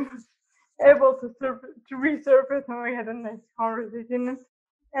until I was able to resurface and we had a nice conversation.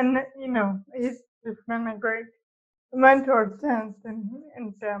 And he's just been a great mentor since.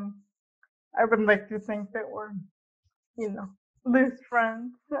 And I would like to think that we're, loose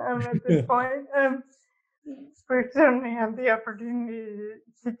friends at this point. We certainly had the opportunity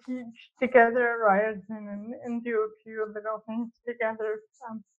to teach together at Ryerson and do a few little things together.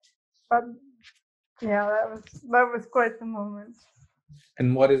 But yeah, that was quite the moment.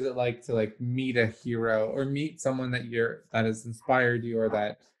 And what is it like to like meet a hero or meet someone that has inspired you or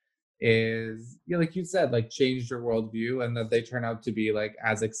that is, yeah, like you said, like changed your worldview and that they turn out to be like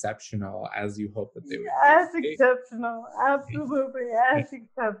as exceptional as you hope that they would be, As right? exceptional, absolutely as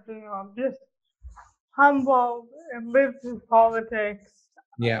exceptional. Just humble and lives his politics,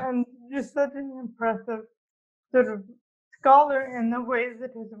 Yeah. and just such an impressive sort of scholar in the way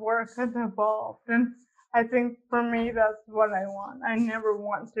that his work has evolved. And I think for me, that's what I want. I never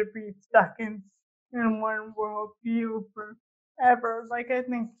want to be stuck in one worldview forever. Like, I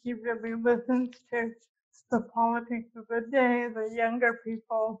think he really listens to the politics of the day, the younger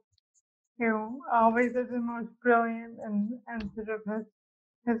people who always is the most brilliant, and sort of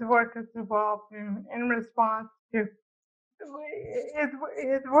his work has evolved in response to his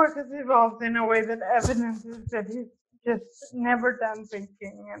work has evolved in a way that evidences that he's just never done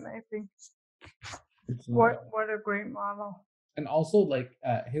thinking, and I think what a great model. And also like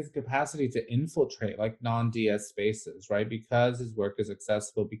his capacity to infiltrate like non-DS spaces, right? Because his work is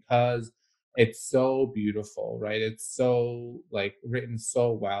accessible, because it's so beautiful, right? It's so like written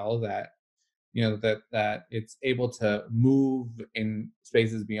so well that that it's able to move in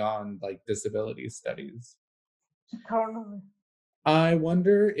spaces beyond like disability studies. Totally. I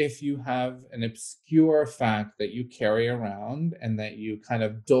wonder if you have an obscure fact that you carry around and that you kind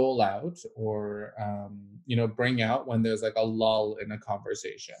of dole out or, bring out when there's like a lull in a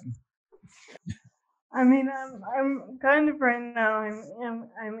conversation. I mean, I'm kind of right now.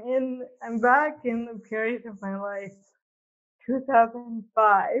 I'm back in the period of my life,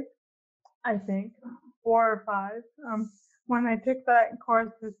 2005, I think, 4 or 5. When I took that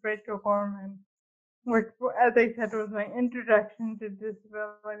course with Rachel Gorman, which, as I said, was my introduction to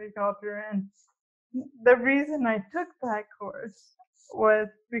disability culture. And the reason I took that course was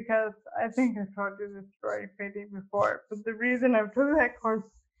because I think I told you this story, Katie, before, but the reason I took that course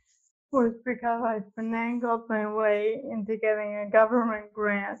was because I finagled my way into getting a government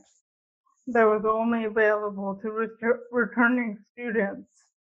grant that was only available to returning students.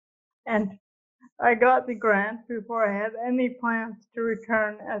 And I got the grant before I had any plans to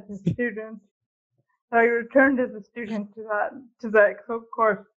return as a student. So I returned as a student to that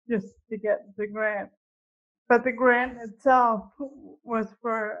course just to get the grant. But the grant itself was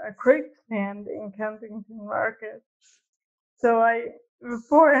for a crepe stand in Kensington Market. So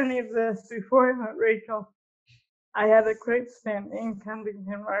before any of this, before I met Rachel, I had a crepe stand in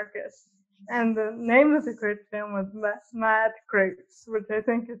Kensington Market. And the name of the crepe stand was Mad Crepes, which I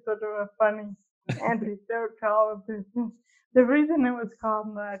think is sort of a funny antidote to all of this. The reason it was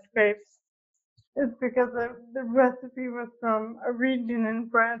called Mad Crepes is because the recipe was from a region in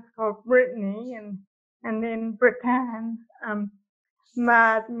France called Brittany, and in Bretagne,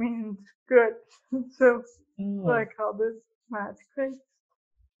 mad means good. So I called it Mad Crepes.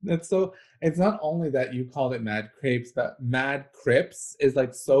 That's so, it's not only that you called it Mad Crepes, but Mad Crips is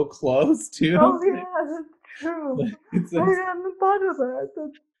like so close Oh too. yeah, that's true. Like, it's I like hadn't thought of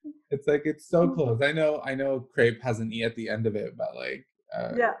that. it's so close. I know crepe has an E at the end of it, but like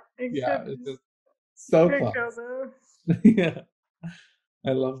Yeah, it yeah, could, it's just so could go close. there. Yeah.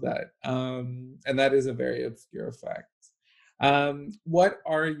 I love that. And that is a very obscure fact. What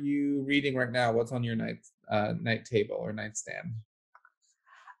are you reading right now? What's on your night table or nightstand?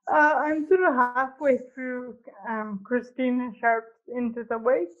 I'm sort of halfway through Christina Sharpe's Into the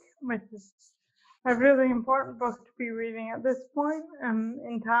Wake, which is a really important book to be reading at this point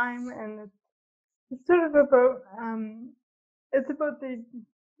in time, and it's sort of about it's about the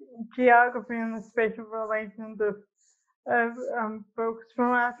geography and the spatial relations of folks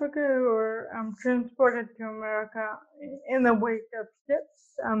from Africa who are transported to America in the wake of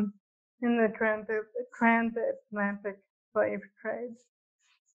ships in the transatlantic slave trade.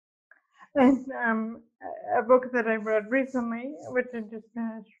 And a book that I read recently, which I just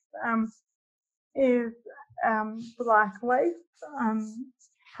finished, is Black Life,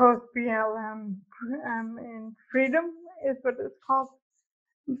 post BLM in Freedom is what it's called,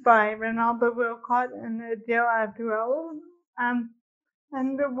 by Ronaldo Wilcott and Adele Abduello.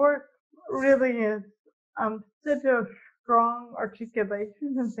 And the work really is such a strong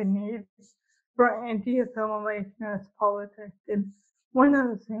articulation of the need for anti-assimilationist politics. And one of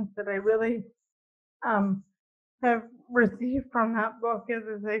the things that I really um, have received from that book is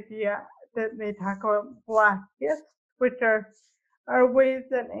this idea that they talk about Black gifts, which are ways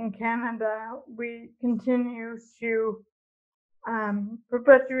that in Canada we continue to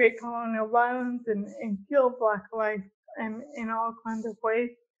perpetuate colonial violence and kill Black life in all kinds of ways,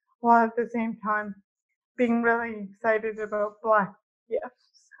 while at the same time being really excited about Black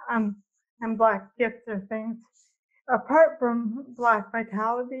gifts. And Black gifts are things apart from Black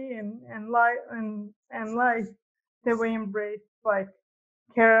vitality and life that we embrace, like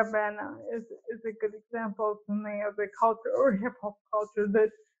Caravana is a good example of something of the culture or hip hop culture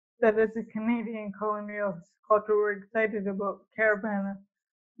that is a Canadian colonial culture. We're excited about Caravana,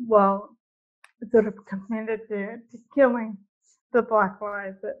 well, sort of committed to killing the Black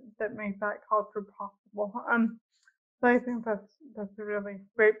lives that make that culture possible. So I think that's a really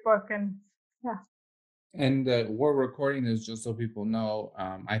great book, and yeah. And we're recording this just so people know.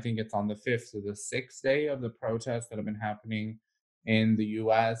 I think it's on the 5th to the 6th day of the protests that have been happening in the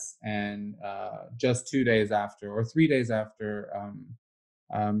US. And just 2 days after, or 3 days after,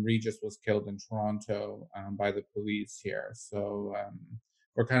 Regis was killed in Toronto by the police here. So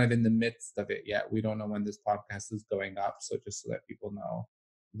we're kind of in the midst of it yet. We don't know when this podcast is going up. So just so that people know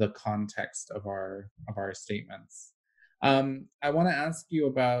the context of our statements. I want to ask you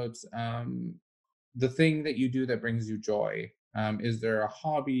about the thing that you do that brings you joy. Is there a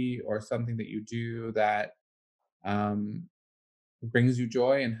hobby or something that you do that um, brings you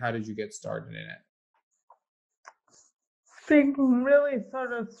joy, and how did you get started in it? Thinking really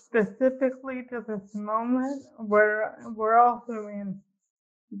sort of specifically to this moment, we're also in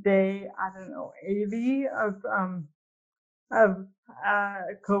day, I don't know, 80 of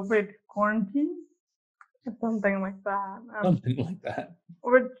COVID quarantine or something like that. Something like that.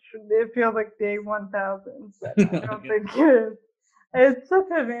 Which it feels like day 1000, but I don't Yeah. think it is. It's such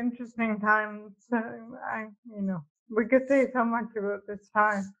an interesting time. So we could say so much about this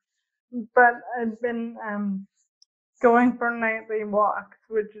time, but I've been going for nightly walks,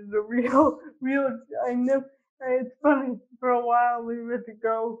 which is a real. I know it's funny. For a while, we were to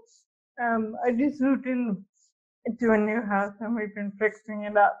go. I just moved into a new house, and we've been fixing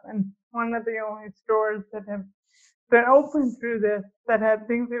it up. And one of the only stores that have been open through this that had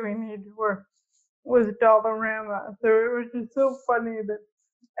things that we needed was Dollarama. So it was just so funny that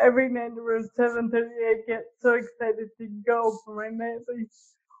every night around 7:30, I get so excited to go for my nightly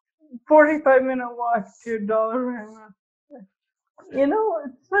 45-minute walk to Dollarama.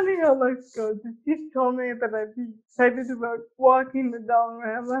 It's funny how life goes. If you told me that I'd be excited about walking to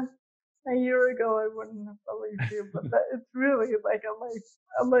Dollarama a year ago, I wouldn't have believed you. But it's really like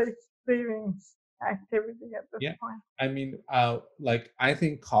a life saving activity at this Yeah. point. I mean, like I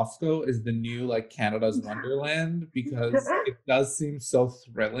think Costco is the new like Canada's Wonderland because it does seem so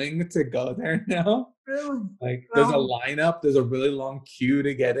thrilling to go there now. Really? Like there's a No. lineup, there's a really long queue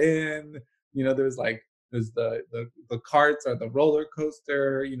to get in. There's the carts or the roller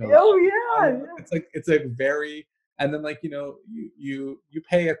coaster, Oh yeah, yeah. it's like very, and then like you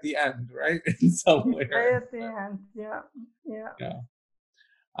pay at the end, right? In You pay somewhere. at the end. Yeah, yeah. Yeah.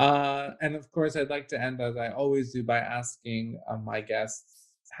 And of course, I'd like to end, as I always do, by asking my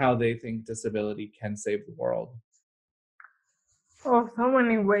guests how they think disability can save the world. Oh, so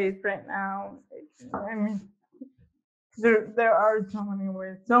many ways right now. I mean, there are so many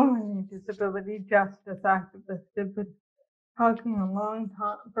ways. So many disability justice activists have been talking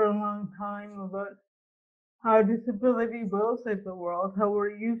for a long time about how disability will save the world. How we're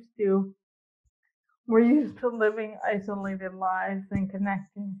used to living isolated lives and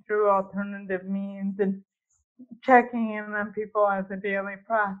connecting through alternative means and checking in on people as a daily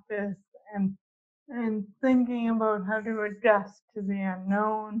practice and thinking about how to adjust to the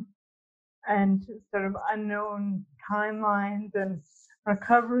unknown and sort of unknown timelines and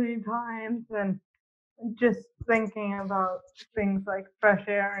recovery times and just thinking about things like fresh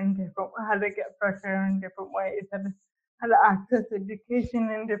air and how to get fresh air in different ways, how to access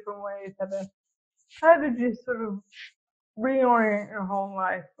education in different ways, how to just sort of reorient your whole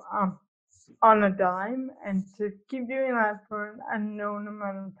life on a dime and to keep doing that for an unknown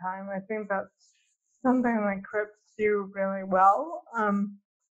amount of time. I think that's something like Crips do really well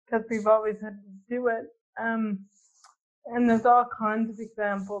because we've always had to do it. And there's all kinds of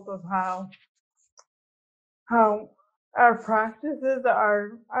examples of how our practices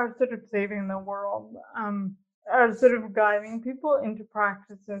are sort of saving the world, are sort of guiding people into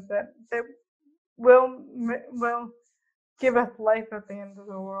practices that will give us life at the end of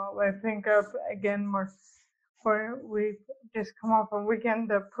the world. I think of again where we've just come off a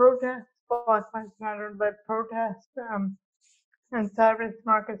weekend of protests, Black Lives Matter led protests, and Cyrus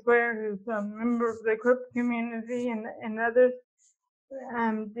Marcus Ware, who's a member of the Crip community and others,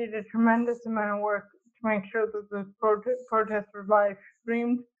 did a tremendous amount of work to make sure that the protests were live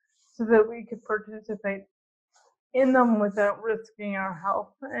streamed so that we could participate in them without risking our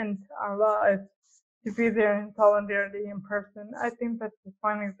health and our lives to be there in solidarity in person. I think that's just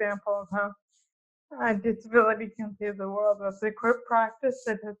one example of how disability can save the world. That's the Crip practice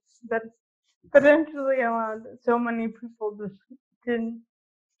that potentially allowed so many people to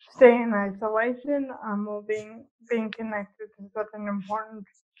stay in isolation while being connected to such an important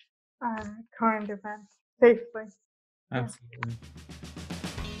current event safely. Absolutely.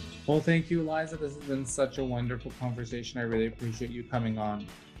 Well, thank you, Eliza. This has been such a wonderful conversation. I really appreciate you coming on.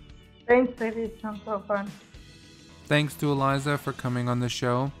 Thanks, ladies. It's been so fun. Thanks to Eliza for coming on the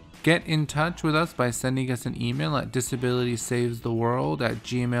show. Get in touch with us by sending us an email at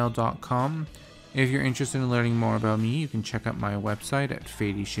disabilitysavestheworld@gmail.com. If you're interested in learning more about me, you can check out my website at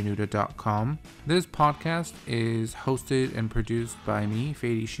fadishinuda.com. This podcast is hosted and produced by me,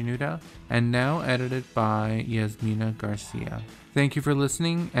 Fadi Shinuda, and now edited by Yasmina Garcia. Thank you for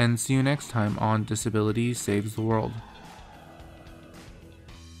listening, and see you next time on Disability Saves the World.